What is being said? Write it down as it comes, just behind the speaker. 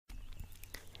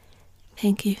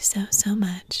Thank you so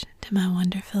much to my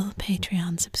wonderful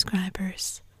Patreon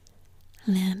subscribers,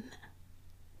 Lynn,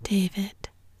 David,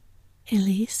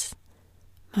 Elise,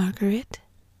 Margaret,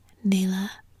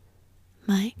 Neela,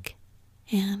 Mike,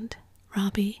 and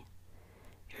Robbie.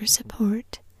 Your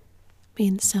support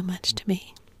means so much to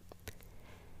me.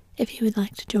 If you would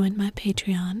like to join my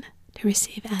Patreon to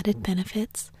receive added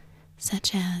benefits,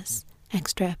 such as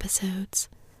extra episodes,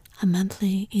 a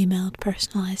monthly emailed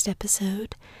personalized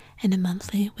episode, and a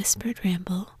monthly whispered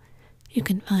ramble, you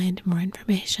can find more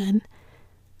information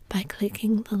by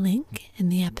clicking the link in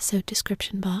the episode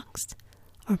description box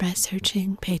or by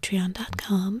searching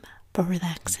patreon.com for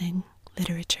relaxing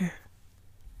literature.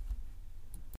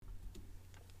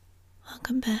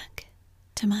 Welcome back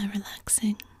to my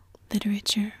relaxing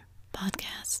literature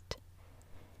podcast.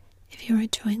 If you are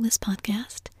enjoying this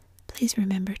podcast, please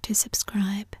remember to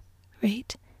subscribe,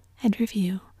 rate, and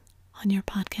review on your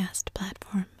podcast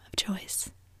platform of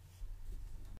choice.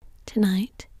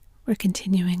 Tonight, we're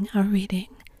continuing our reading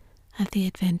of The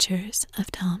Adventures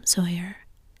of Tom Sawyer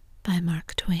by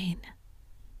Mark Twain.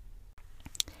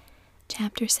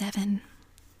 Chapter 7.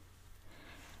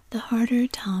 The harder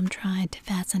Tom tried to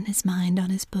fasten his mind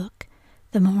on his book,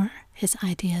 the more his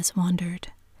ideas wandered.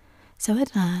 So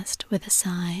at last, with a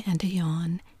sigh and a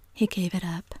yawn, he gave it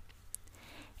up.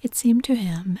 It seemed to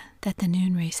him that the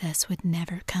noon recess would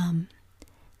never come.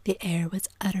 The air was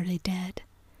utterly dead.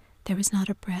 There was not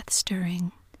a breath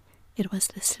stirring. It was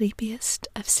the sleepiest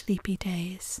of sleepy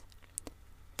days.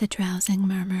 The drowsing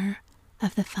murmur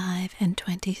of the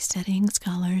 25 studying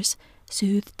scholars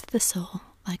soothed the soul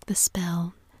like the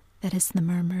spell that is the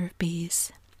murmur of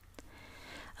bees.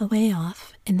 Away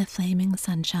off, in the flaming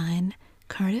sunshine,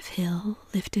 Cardiff Hill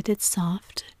lifted its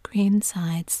soft, green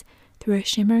sides through a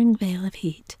shimmering veil of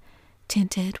heat,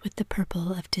 tinted with the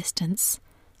purple of distance.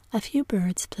 A few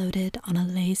birds floated on a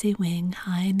lazy wing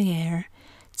high in the air,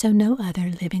 so no other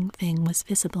living thing was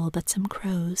visible but some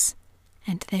crows,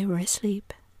 and they were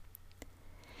asleep.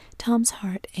 Tom's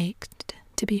heart ached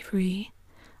to be free,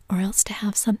 or else to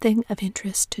have something of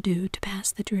interest to do to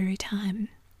pass the dreary time.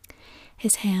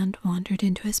 His hand wandered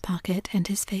into his pocket, and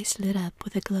his face lit up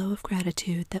with a glow of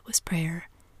gratitude that was prayer,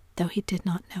 though he did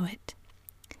not know it.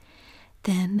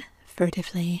 Then,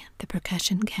 furtively, the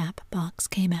percussion cap box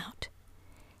came out.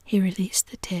 He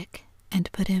released the tick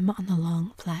and put him on the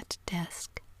long, flat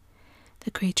desk.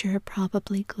 The creature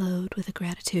probably glowed with a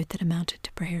gratitude that amounted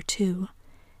to prayer, too,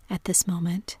 at this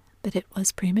moment, but it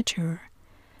was premature,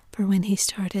 for when he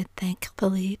started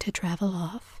thankfully to travel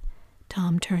off,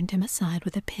 Tom turned him aside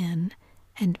with a pin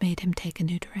and made him take a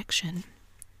new direction.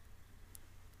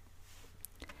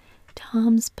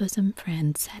 Tom's bosom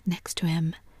friend sat next to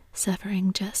him,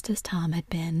 suffering just as Tom had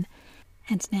been,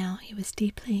 and now he was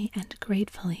deeply and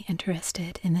gratefully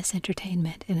interested in this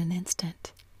entertainment in an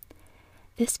instant.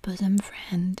 This bosom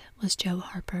friend was Joe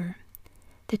Harper.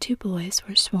 The two boys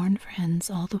were sworn friends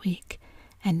all the week,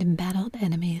 and embattled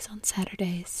enemies on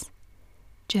Saturdays.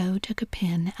 Joe took a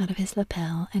pin out of his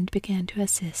lapel and began to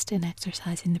assist in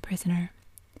exercising the prisoner.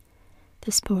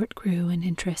 The sport grew in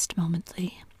interest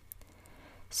momently.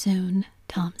 Soon,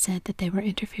 Tom said that they were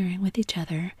interfering with each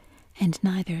other, and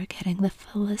neither getting the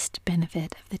fullest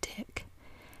benefit of the tick.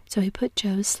 So he put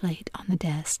Joe's slate on the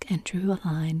desk and drew a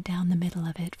line down the middle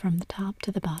of it from the top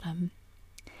to the bottom.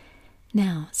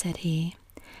 "Now," said he,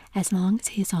 "as long as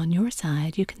he's on your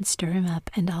side, you can stir him up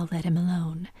and I'll let him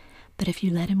alone. But if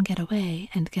you let him get away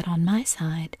and get on my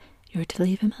side, you're to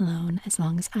leave him alone as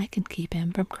long as I can keep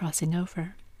him from crossing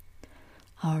over."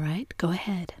 "All right, go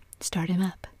ahead. Start him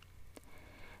up."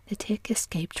 The tick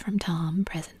escaped from Tom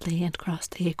presently and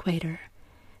crossed the equator.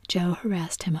 Joe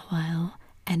harassed him a while,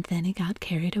 and then he got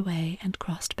carried away and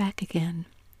crossed back again.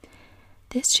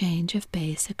 This change of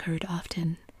base occurred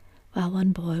often. While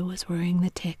one boy was worrying the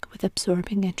tick with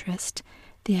absorbing interest,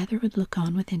 the other would look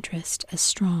on with interest as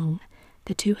strong,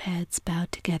 the two heads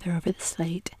bowed together over the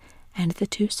slate, and the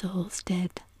two souls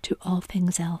dead to all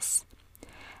things else.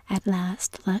 At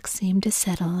last, luck seemed to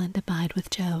settle and abide with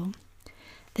Joe.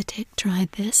 The tick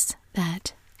tried this,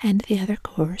 that, and the other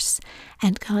course,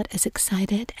 and got as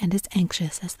excited and as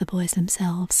anxious as the boys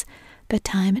themselves, but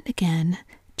time and again,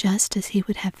 just as he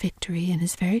would have victory in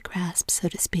his very grasp, so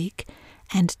to speak,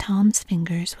 and Tom's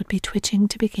fingers would be twitching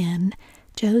to begin,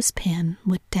 Joe's pin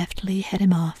would deftly head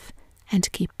him off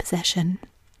and keep possession.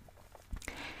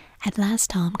 At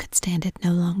last Tom could stand it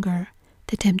no longer.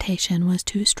 The temptation was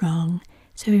too strong,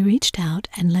 so he reached out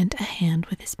and lent a hand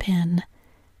with his pin.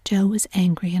 Joe was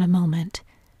angry in a moment.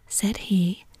 Said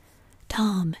he,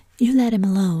 "Tom, you let him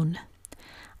alone."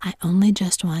 "I only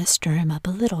just want to stir him up a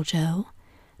little, Joe."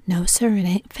 "No, sir, it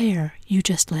ain't fair. You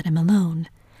just let him alone."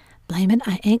 Blame it,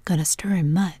 I ain't going to stir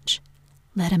him much.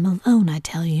 Let him alone, I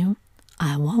tell you.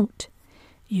 I won't.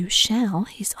 You shall.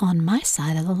 He's on my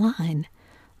side of the line.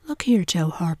 Look here, Joe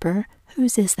Harper,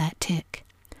 whose is that tick?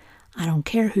 I don't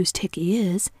care whose tick he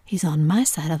is. He's on my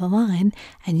side of the line,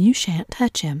 and you shan't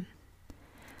touch him.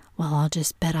 Well, I'll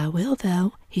just bet I will,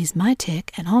 though. He's my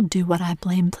tick, and I'll do what I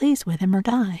blame please with him or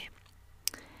die.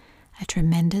 A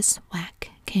tremendous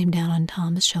whack came down on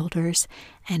Tom's shoulders,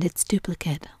 and its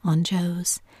duplicate on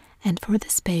Joe's, and for the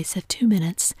space of 2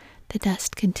 minutes the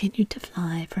dust continued to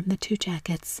fly from the two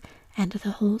jackets and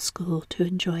the whole school to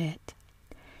enjoy it.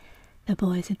 The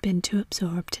boys had been too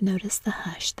absorbed to notice the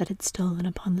hush that had stolen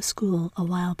upon the school a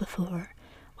while before,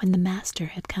 when the master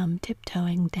had come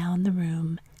tiptoeing down the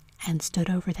room and stood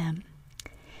over them.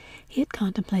 He had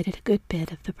contemplated a good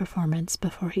bit of the performance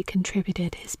before he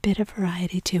contributed his bit of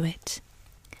variety to it.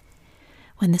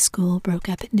 When the school broke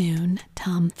up at noon,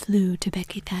 Tom flew to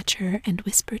Becky Thatcher and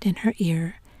whispered in her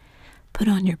ear, "Put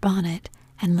on your bonnet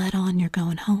and let on you're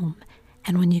going home,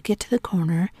 and when you get to the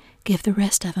corner, give the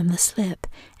rest of 'em the slip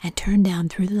and turn down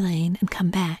through the lane and come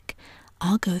back.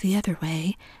 I'll go the other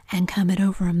way and come it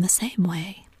over 'em the same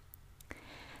way."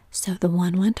 So the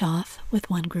one went off with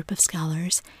one group of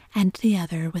scholars and the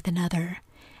other with another.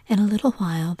 In a little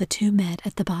while the two met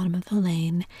at the bottom of the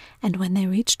lane, and when they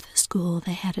reached the school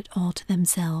they had it all to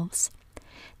themselves.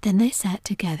 Then they sat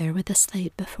together with the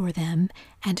slate before them,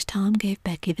 and Tom gave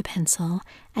Becky the pencil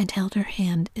and held her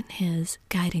hand in his,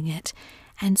 guiding it,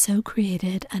 and so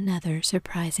created another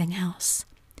surprising house.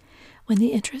 When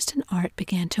the interest in art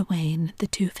began to wane, the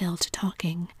two fell to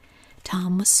talking.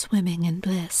 Tom was swimming in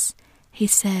bliss. He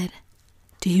said,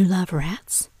 "Do you love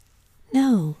rats?"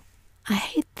 "No, I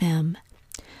hate them."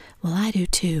 "Well, I do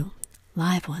too.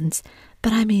 Live ones,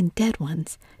 but I mean dead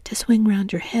ones, to swing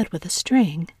round your head with a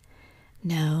string.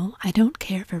 No, I don't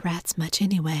care for rats much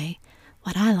anyway.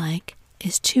 What I like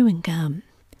is chewing gum."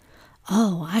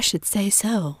 "Oh, I should say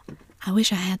so. I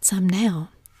wish I had some now."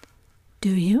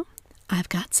 "Do you? I've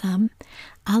got some.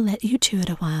 I'll let you chew it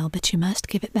a while, but you must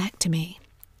give it back to me."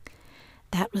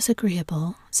 That was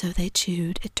agreeable, so they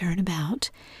chewed a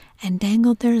turn-about, and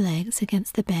dangled their legs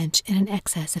against the bench in an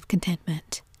excess of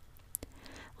contentment.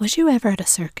 "Was you ever at a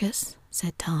circus?"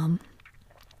 said Tom.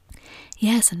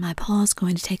 "Yes, and my pa's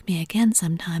going to take me again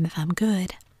sometime if I'm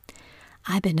good.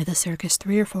 I've been to the circus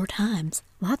 3 or 4 times,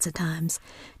 lots of times.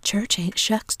 Church ain't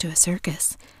shucks to a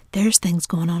circus. There's things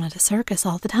going on at a circus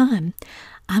all the time.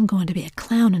 I'm going to be a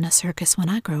clown in a circus when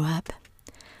I grow up."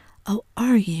 "Oh,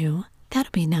 are you?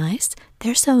 That'll be nice.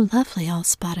 They're so lovely all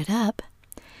spotted up."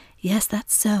 "Yes,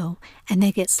 that's so, and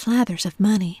they get slathers of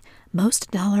money, most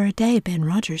 $1 a day, Ben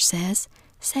Rogers says.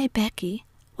 Say, Becky,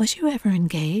 was you ever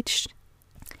engaged?"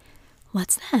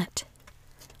 "What's that?"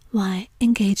 "Why,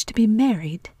 engaged to be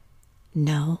married."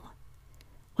 "No."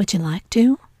 "Would you like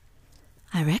to?"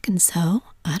 "I reckon so.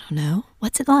 I don't know.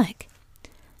 What's it like?"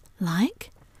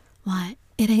 "Like? Why,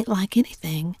 it ain't like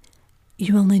anything.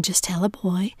 You only just tell a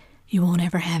boy you won't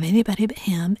ever have anybody but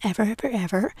him, ever, ever,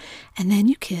 ever, and then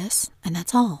you kiss, and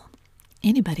that's all.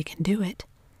 Anybody can do it."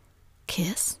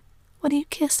 "Kiss? What do you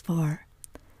kiss for?"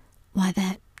 "Why,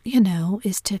 that,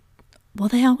 is to... Well,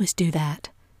 they always do that."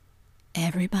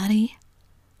 "Everybody?"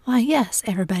 "Why, yes,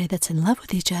 everybody that's in love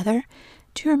with each other.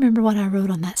 Do you remember what I wrote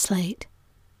on that slate?"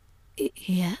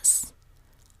 Yes."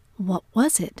 "What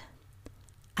was it?"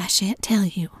 "I shan't tell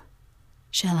you."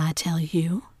 "Shall I tell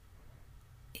you?"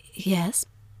 "Yes,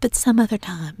 but some other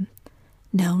time."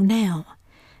 "No, now."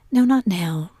 "No, not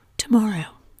now.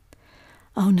 Tomorrow."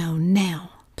 "Oh, no,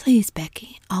 now. Please,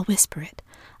 Becky, I'll whisper it.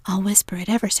 I'll whisper it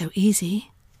ever so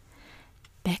easy."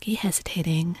 Becky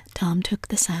hesitating, Tom took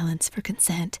the silence for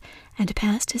consent and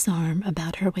passed his arm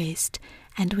about her waist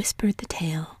and whispered the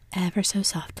tale ever so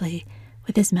softly,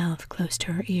 with his mouth close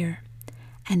to her ear.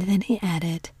 And then he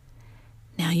added,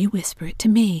 "Now you whisper it to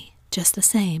me, just the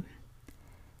same."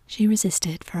 She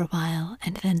resisted for a while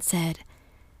and then said,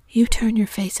 "You turn your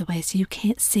face away so you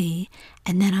can't see,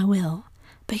 and then I will.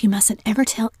 But you mustn't ever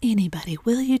tell anybody,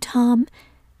 will you, Tom?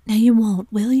 Now you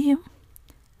won't, will you?"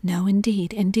 "No,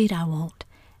 indeed, indeed I won't.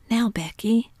 Now,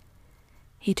 Becky."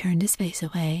 He turned his face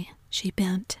away. She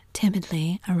bent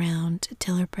timidly around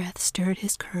till her breath stirred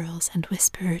his curls and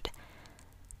whispered,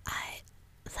 "I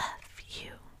love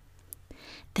you."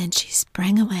 Then she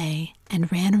sprang away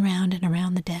and ran around and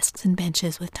around the desks and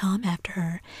benches with Tom after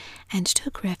her, and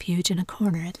took refuge in a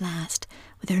corner at last,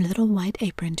 with her little white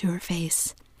apron to her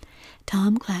face.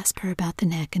 Tom clasped her about the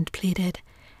neck and pleaded,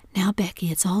 "Now,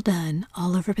 Becky, it's all done,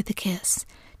 all over but the kiss.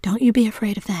 Don't you be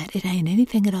afraid of that. It ain't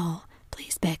anything at all.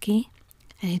 Please, Becky."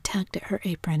 And he tugged at her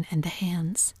apron and the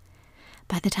hands.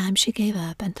 By the time she gave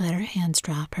up and let her hands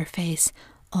drop, her face,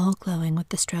 all glowing with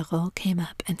the struggle, came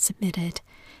up and submitted.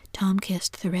 Tom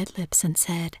kissed the red lips and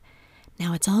said,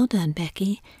 "Now it's all done,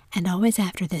 Becky, and always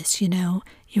after this, you know,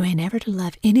 you ain't ever to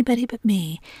love anybody but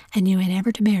me, and you ain't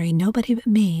ever to marry nobody but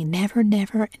me, never,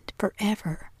 never, and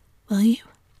forever. Will you?"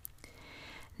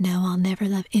 "No, I'll never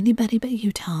love anybody but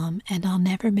you, Tom, and I'll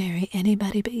never marry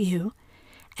anybody but you,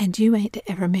 and you ain't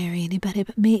to ever marry anybody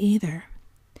but me either."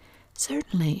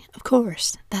 "Certainly, of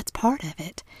course, that's part of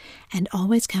it, and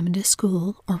always coming to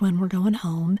school, or when we're going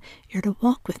home, you're to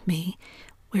walk with me,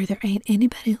 where there ain't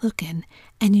anybody looking,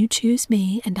 and you choose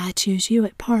me and I choose you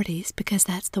at parties because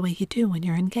that's the way you do when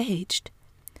you're engaged."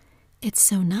 "It's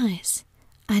so nice.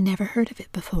 I never heard of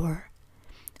it before."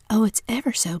 "Oh, it's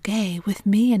ever so gay, with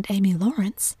me and Amy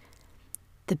Lawrence."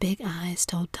 The big eyes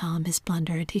told Tom his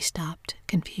blunder, and he stopped,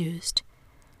 confused.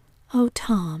 "Oh,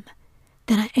 Tom,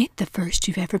 then I ain't the first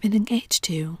you've ever been engaged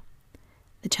to."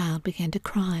 The child began to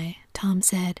cry. Tom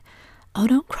said, "Oh,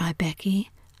 don't cry,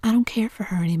 Becky. I don't care for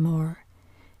her any more."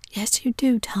 "Yes, you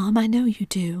do, Tom. I know you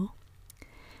do."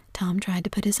 Tom tried to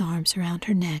put his arms around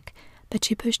her neck, but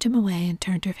she pushed him away and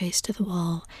turned her face to the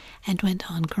wall and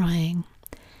went on crying.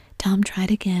 Tom tried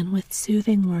again with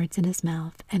soothing words in his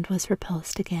mouth and was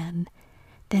repulsed again.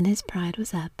 Then his pride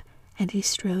was up, and he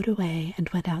strode away and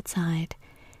went outside.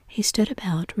 He stood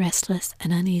about, restless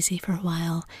and uneasy for a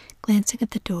while, glancing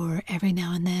at the door every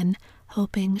now and then,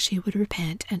 hoping she would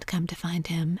repent and come to find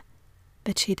him.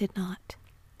 But she did not.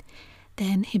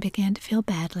 Then he began to feel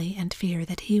badly and fear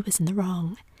that he was in the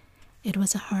wrong. It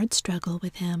was a hard struggle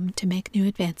with him to make new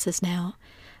advances now,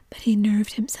 but he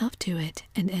nerved himself to it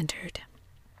and entered.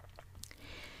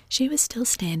 She was still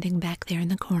standing back there in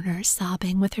the corner,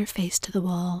 sobbing with her face to the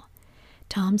wall.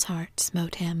 Tom's heart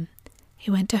smote him. He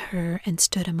went to her and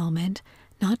stood a moment,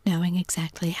 not knowing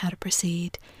exactly how to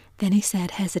proceed. Then he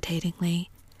said hesitatingly,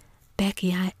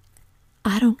 "Becky, I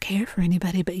don't care for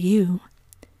anybody but you."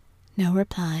 No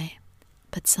reply,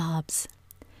 but sobs.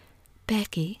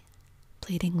 "Becky,"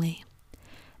 pleadingly.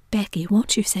 "Becky,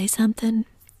 won't you say something?"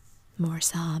 More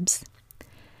sobs.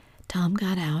 Tom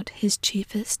got out his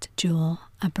chiefest jewel,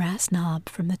 a brass knob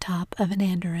from the top of an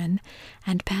andoran,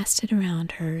 and passed it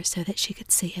around her so that she could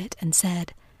see it, and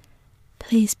said,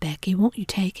 "Please, Becky, won't you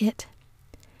take it?"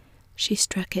 She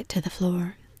struck it to the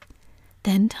floor.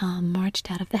 Then Tom marched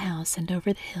out of the house and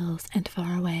over the hills and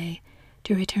far away,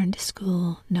 to return to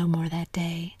school no more that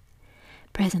day.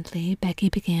 Presently Becky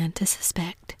began to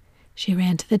suspect. She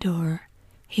ran to the door.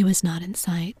 He was not in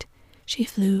sight. She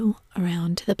flew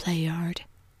around to the play yard.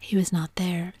 He was not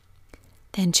there.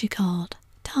 Then she called,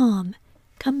 "Tom!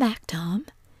 Come back, Tom!"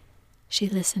 She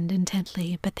listened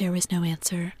intently, but there was no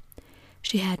answer.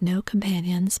 She had no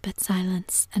companions but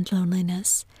silence and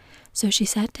loneliness, so she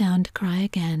sat down to cry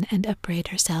again and upbraid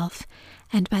herself,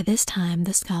 and by this time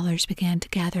the scholars began to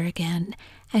gather again,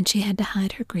 and she had to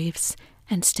hide her griefs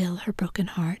and still her broken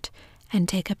heart, and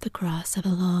take up the cross of a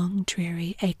long,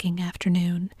 dreary, aching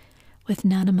afternoon, with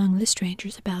none among the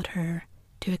strangers about her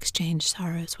to exchange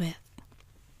sorrows with.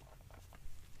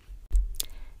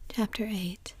 Chapter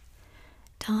 8.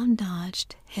 Tom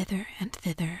dodged hither and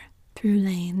thither, through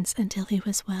lanes until he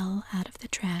was well out of the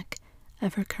track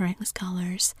of recurring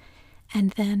scholars,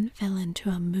 and then fell into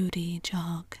a moody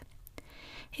jog.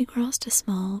 He crossed a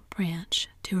small branch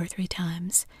 2 or 3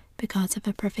 times, because of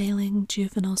a prevailing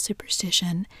juvenile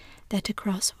superstition that to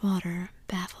cross water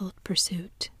baffled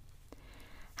pursuit.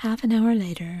 Half an hour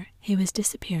later, he was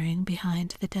disappearing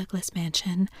behind the Douglas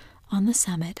mansion on the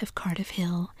summit of Cardiff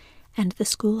Hill, and the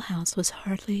schoolhouse was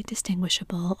hardly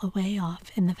distinguishable away off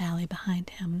in the valley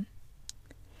behind him.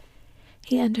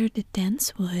 He entered a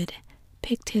dense wood,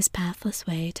 picked his pathless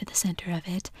way to the center of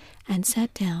it, and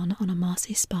sat down on a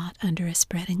mossy spot under a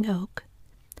spreading oak.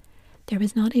 There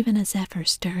was not even a zephyr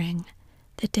stirring.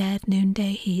 The dead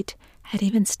noonday heat had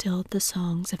even stilled the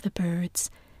songs of the birds.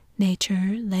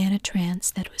 Nature lay in a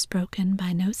trance that was broken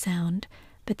by no sound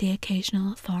but the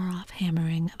occasional far-off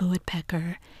hammering of a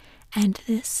woodpecker, and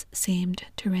this seemed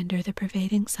to render the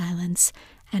pervading silence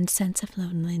and sense of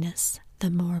loneliness the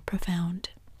more profound.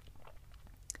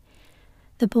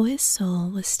 The boy's soul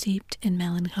was steeped in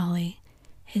melancholy.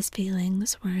 His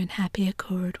feelings were in happy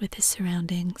accord with his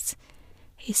surroundings.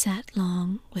 He sat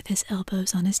long with his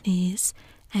elbows on his knees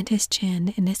and his chin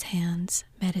in his hands,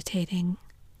 meditating.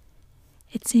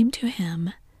 It seemed to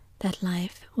him that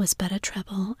life was but a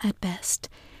trouble at best,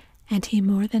 and he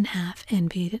more than half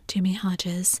envied Jimmy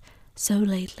Hodges, so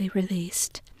lately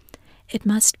released. It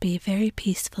must be very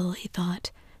peaceful, he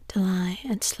thought, to lie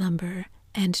and slumber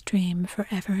and dream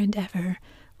forever and ever,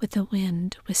 with the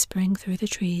wind whispering through the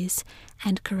trees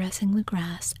and caressing the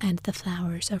grass and the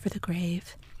flowers over the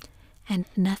grave, and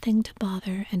nothing to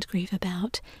bother and grieve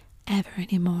about ever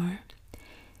any more.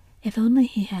 If only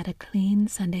he had a clean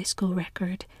Sunday school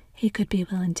record, he could be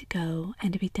willing to go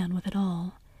and be done with it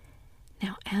all.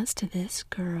 Now as to this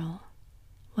girl,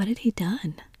 what had he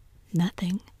done?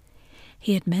 Nothing.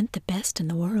 He had meant the best in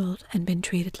the world and been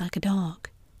treated like a dog.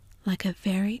 Like a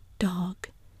very dog.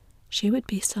 She would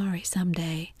be sorry some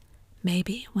day.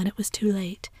 Maybe when it was too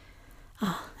late.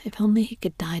 If only he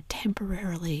could die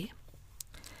temporarily.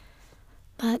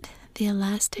 But the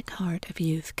elastic heart of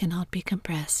youth cannot be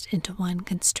compressed into one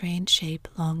constrained shape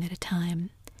long at a time.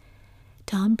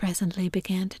 Tom presently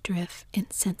began to drift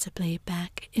insensibly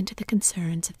back into the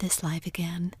concerns of this life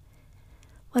again.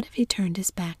 What if he turned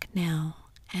his back now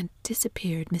and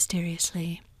disappeared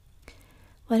mysteriously?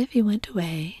 What if he went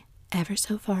away, ever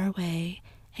so far away,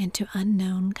 into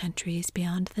unknown countries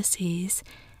beyond the seas,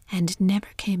 and never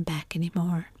came back any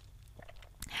more?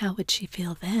 How would she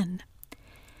feel then?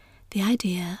 The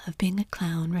idea of being a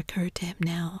clown recurred to him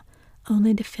now,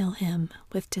 only to fill him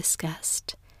with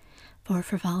disgust. For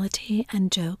frivolity and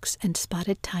jokes and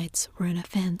spotted tights were an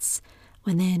offense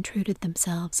when they intruded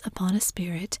themselves upon a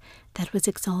spirit that was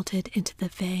exalted into the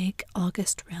vague,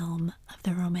 august realm of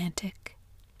the romantic.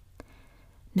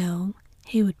 No,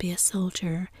 he would be a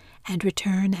soldier, and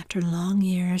return after long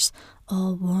years,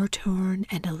 all war-torn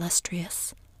and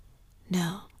illustrious.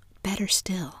 No, better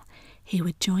still, he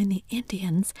would join the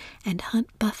Indians and hunt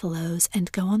buffaloes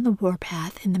and go on the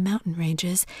warpath in the mountain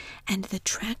ranges and the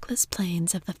trackless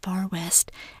plains of the far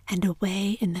west, and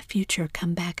away in the future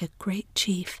come back a great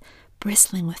chief,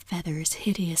 bristling with feathers,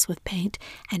 hideous with paint,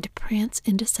 and prance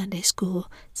into Sunday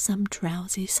school some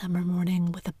drowsy summer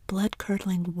morning with a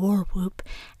blood-curdling war-whoop,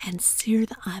 and sear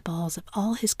the eyeballs of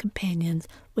all his companions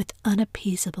with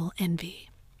unappeasable envy.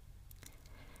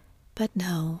 But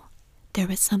no, there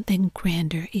was something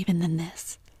grander even than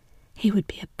this. He would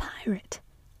be a pirate.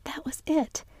 That was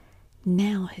it.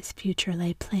 Now his future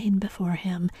lay plain before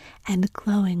him, and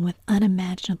glowing with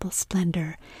unimaginable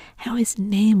splendor. How his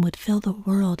name would fill the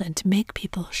world and make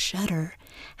people shudder.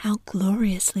 How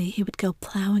gloriously he would go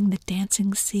plowing the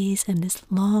dancing seas in his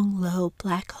long, low,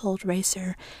 black-hulled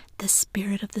racer, the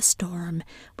spirit of the storm,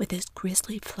 with his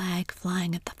grisly flag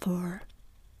flying at the fore.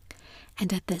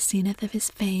 And at the zenith of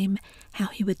his fame, how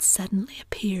he would suddenly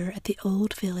appear at the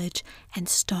old village and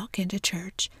stalk into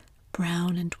church,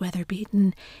 brown and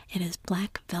weather-beaten, in his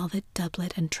black velvet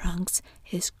doublet and trunks,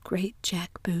 his great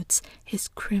jack boots, his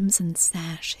crimson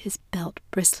sash, his belt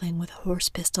bristling with horse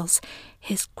pistols,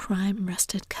 his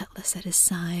crime-rusted cutlass at his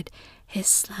side, his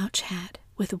slouch hat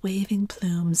with waving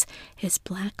plumes, his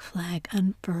black flag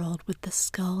unfurled with the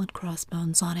skull and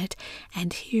crossbones on it,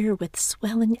 and hear with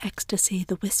swelling ecstasy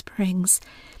the whisperings,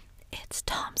 "It's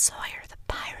Tom Sawyer the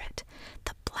pirate,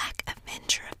 the black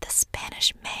avenger of the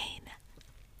Spanish Main."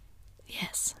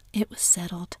 Yes, it was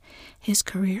settled. His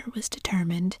career was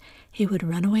determined. He would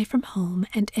run away from home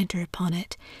and enter upon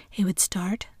it. He would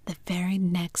start the very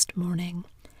next morning.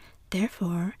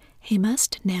 Therefore, he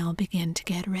must now begin to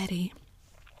get ready.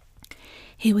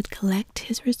 He would collect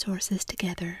his resources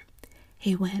together.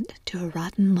 He went to a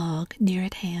rotten log near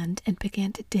at hand and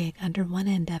began to dig under one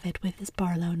end of it with his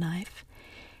Barlow knife.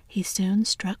 He soon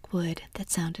struck wood that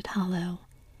sounded hollow.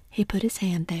 He put his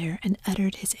hand there and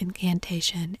uttered his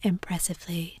incantation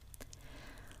impressively.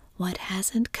 "What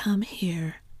hasn't come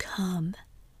here, come.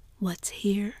 What's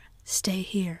here, stay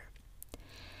here."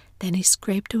 Then he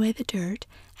scraped away the dirt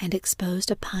and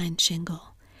exposed a pine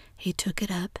shingle. He took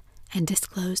it up and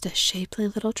disclosed a shapely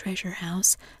little treasure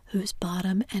house whose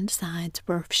bottom and sides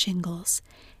were of shingles.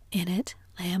 In it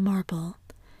lay a marble.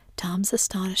 Tom's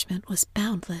astonishment was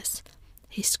boundless.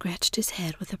 He scratched his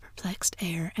head with a perplexed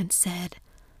air and said,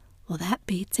 "Well, that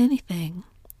beats anything."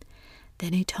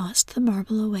 Then he tossed the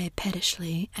marble away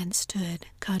pettishly and stood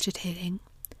cogitating.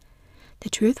 The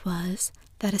truth was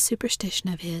that a superstition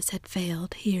of his had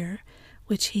failed here,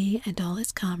 which he and all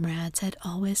his comrades had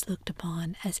always looked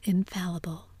upon as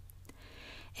infallible.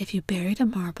 If you buried a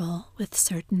marble with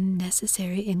certain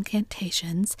necessary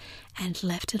incantations and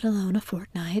left it alone a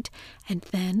fortnight, and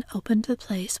then opened the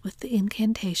place with the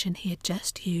incantation he had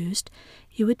just used,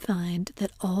 you would find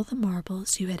that all the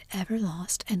marbles you had ever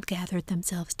lost and gathered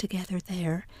themselves together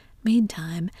there,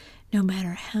 meantime, no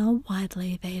matter how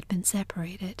widely they had been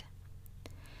separated.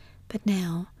 But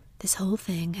now this whole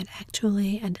thing had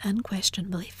actually and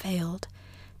unquestionably failed.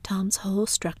 Tom's whole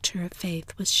structure of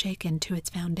faith was shaken to its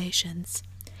foundations.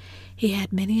 He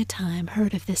had many a time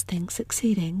heard of this thing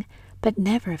succeeding, but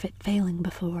never of it failing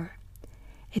before.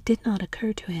 It did not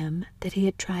occur to him that he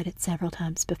had tried it several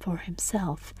times before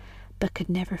himself, but could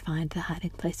never find the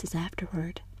hiding places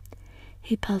afterward.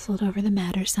 He puzzled over the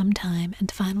matter some time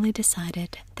and finally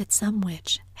decided that some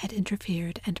witch had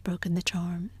interfered and broken the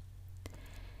charm.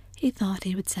 He thought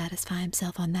he would satisfy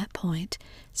himself on that point,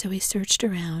 so he searched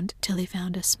around till he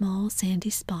found a small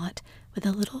sandy spot with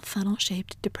a little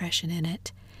funnel-shaped depression in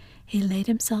it. He laid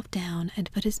himself down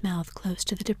and put his mouth close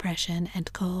to the depression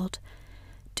and called,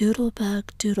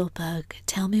 "Doodlebug, Doodlebug,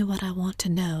 tell me what I want to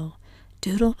know.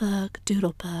 Doodlebug,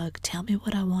 Doodlebug, tell me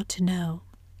what I want to know."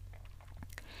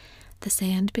 The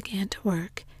sand began to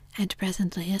work, and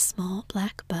presently a small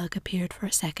black bug appeared for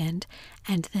a second,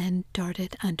 and then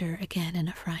darted under again in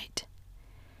a fright.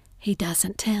 "He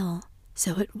doesn't tell,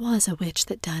 so it was a witch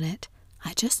that done it.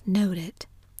 I just knowed it."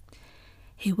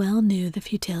 He well knew the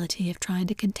futility of trying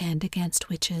to contend against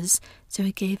witches, so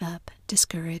he gave up,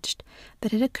 discouraged,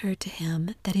 but it occurred to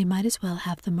him that he might as well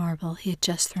have the marble he had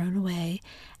just thrown away,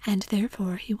 and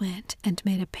therefore he went and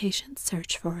made a patient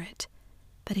search for it.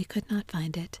 But he could not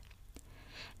find it.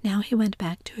 Now he went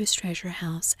back to his treasure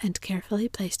house and carefully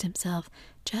placed himself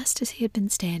just as he had been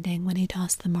standing when he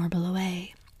tossed the marble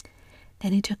away.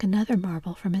 Then he took another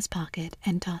marble from his pocket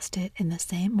and tossed it in the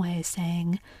same way,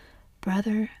 saying,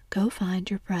 "Brother, go find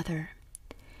your brother."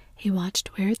 He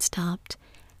watched where it stopped,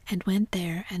 and went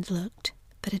there and looked,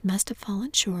 but it must have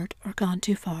fallen short or gone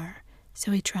too far,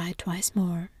 so he tried twice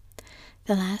more.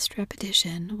 The last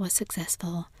repetition was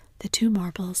successful. The two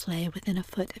marbles lay within a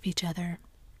foot of each other.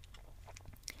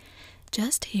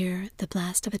 Just here the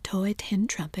blast of a toy tin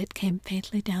trumpet came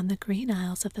faintly down the green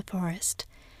aisles of the forest.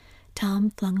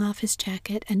 Tom flung off his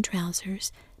jacket and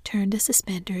trousers, turned a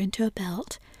suspender into a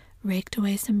belt, raked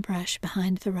away some brush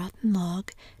behind the rotten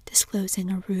log, disclosing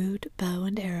a rude bow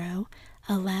and arrow,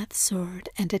 a lath sword,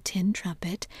 and a tin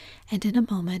trumpet, and in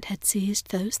a moment had seized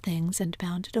those things and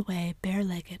bounded away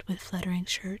bare-legged with fluttering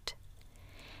shirt.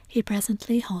 He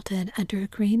presently halted under a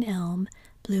green elm,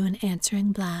 blew an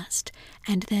answering blast,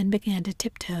 and then began to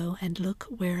tiptoe and look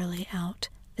warily out,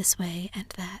 this way and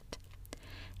that.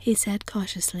 He said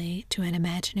cautiously to an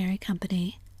imaginary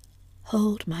company,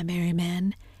 "Hold, my merry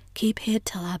men, keep hid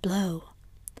till I blow."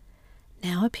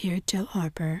 Now appeared Joe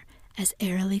Harper, as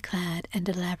airily clad and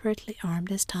elaborately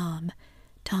armed as Tom.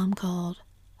 Tom called,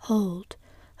 "Hold!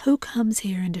 Who comes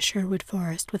here into Sherwood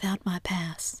Forest without my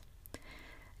pass?"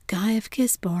 "Guy of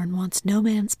Gisborne wants no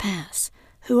man's pass.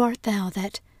 Who art thou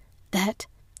that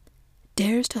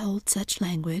dares to hold such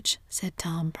language?" said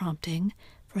Tom, prompting,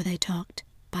 for they talked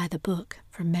by the book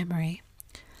from memory.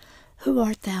 "Who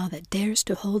art thou that dares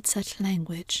to hold such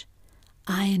language?"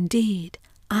 "I indeed,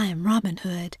 I am Robin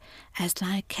Hood, as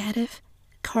thy caitiff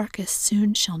carcass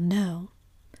soon shall know."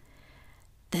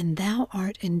 "Then thou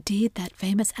art indeed that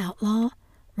famous outlaw?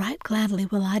 Right gladly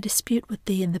will I dispute with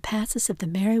thee in the passes of the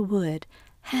merry wood.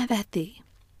 Have at thee."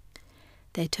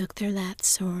 They took their lath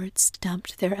swords,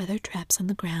 dumped their other traps on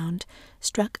the ground,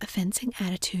 struck a fencing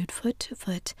attitude foot to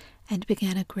foot, and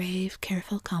began a grave,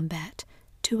 careful combat,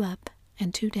 2 up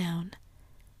and 2 down.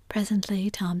 Presently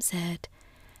Tom said,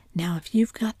 "Now if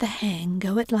you've got the hang,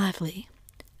 go it lively."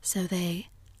 So they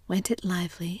went it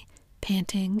lively,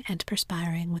 panting and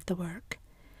perspiring with the work.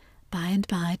 By and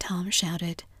by Tom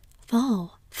shouted,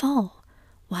 "Fall, fall!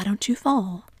 Why don't you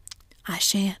fall?" "I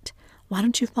shan't. Why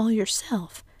don't you fall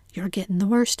yourself? You're getting the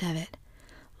worst of it."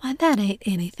 "Why, that ain't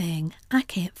anything. I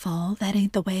can't fall. That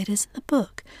ain't the way it is in the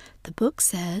book. The book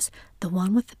says, the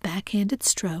one with the backhanded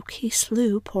stroke, he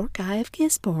slew poor Guy of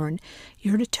Gisborne.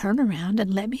 You're to turn around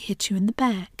and let me hit you in the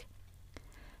back."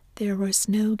 There was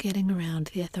no getting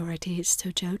around the authorities,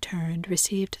 so Joe turned,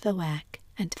 received the whack,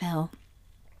 and fell.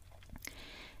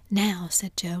 "Now,"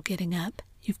 said Joe, getting up,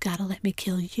 "you've got to let me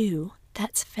kill you.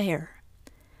 That's fair."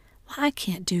 "Why, I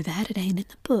can't do that. It ain't in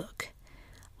the book."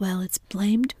 "Well, it's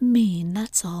blamed mean,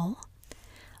 that's all."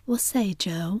 "Well, say,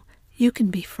 Joe, you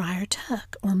can be Friar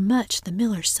Tuck or Much the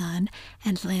miller's son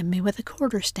and lam me with a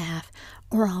quarterstaff,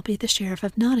 or I'll be the Sheriff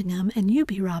of Nottingham and you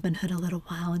be Robin Hood a little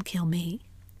while and kill me."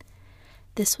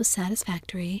 This was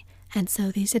satisfactory, and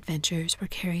so these adventures were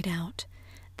carried out.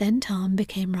 Then Tom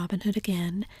became Robin Hood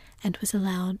again, and was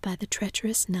allowed by the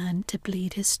treacherous nun to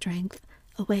bleed his strength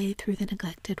away through the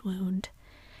neglected wound.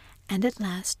 And at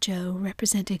last Joe,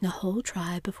 representing a whole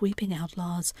tribe of weeping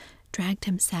outlaws, dragged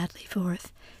him sadly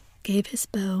forth, gave his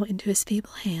bow into his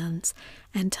feeble hands,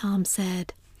 and Tom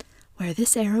said, "Where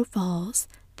this arrow falls,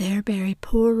 there bury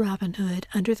poor Robin Hood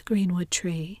under the greenwood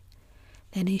tree."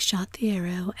 Then he shot the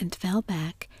arrow and fell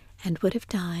back, and would have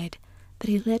died, but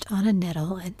he lit on a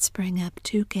nettle and sprang up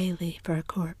too gaily for a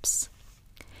corpse.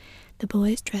 The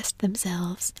boys dressed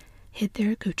themselves, hid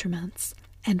their accoutrements,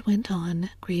 and went on,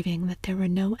 grieving that there were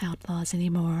no outlaws any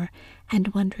more,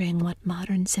 and wondering what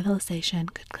modern civilization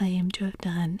could claim to have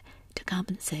done to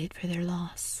compensate for their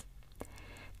loss.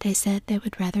 They said they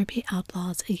would rather be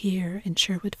outlaws a year in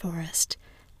Sherwood Forest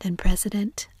than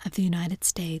President of the United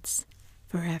States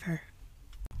forever.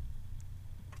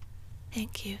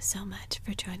 Thank you so much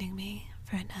for joining me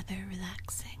for another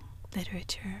relaxing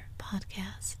literature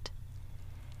podcast.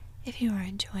 If you are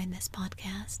enjoying this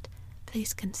podcast,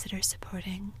 please consider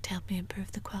supporting to help me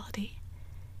improve the quality.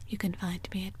 You can find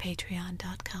me at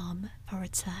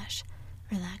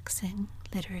patreon.com/relaxing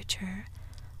literature,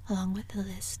 along with a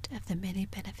list of the many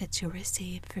benefits you'll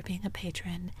receive for being a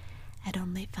patron at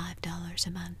only $5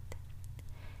 a month.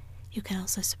 You can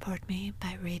also support me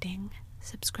by rating,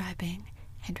 subscribing,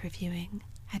 and reviewing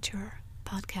at your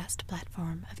podcast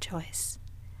platform of choice.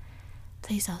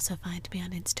 Please also find me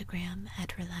on Instagram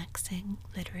at Relaxing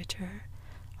Literature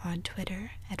or on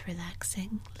Twitter at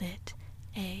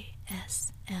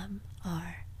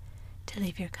RelaxingLitASMR to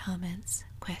leave your comments,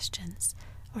 questions,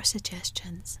 or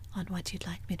suggestions on what you'd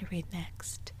like me to read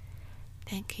next.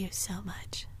 Thank you so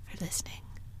much for listening.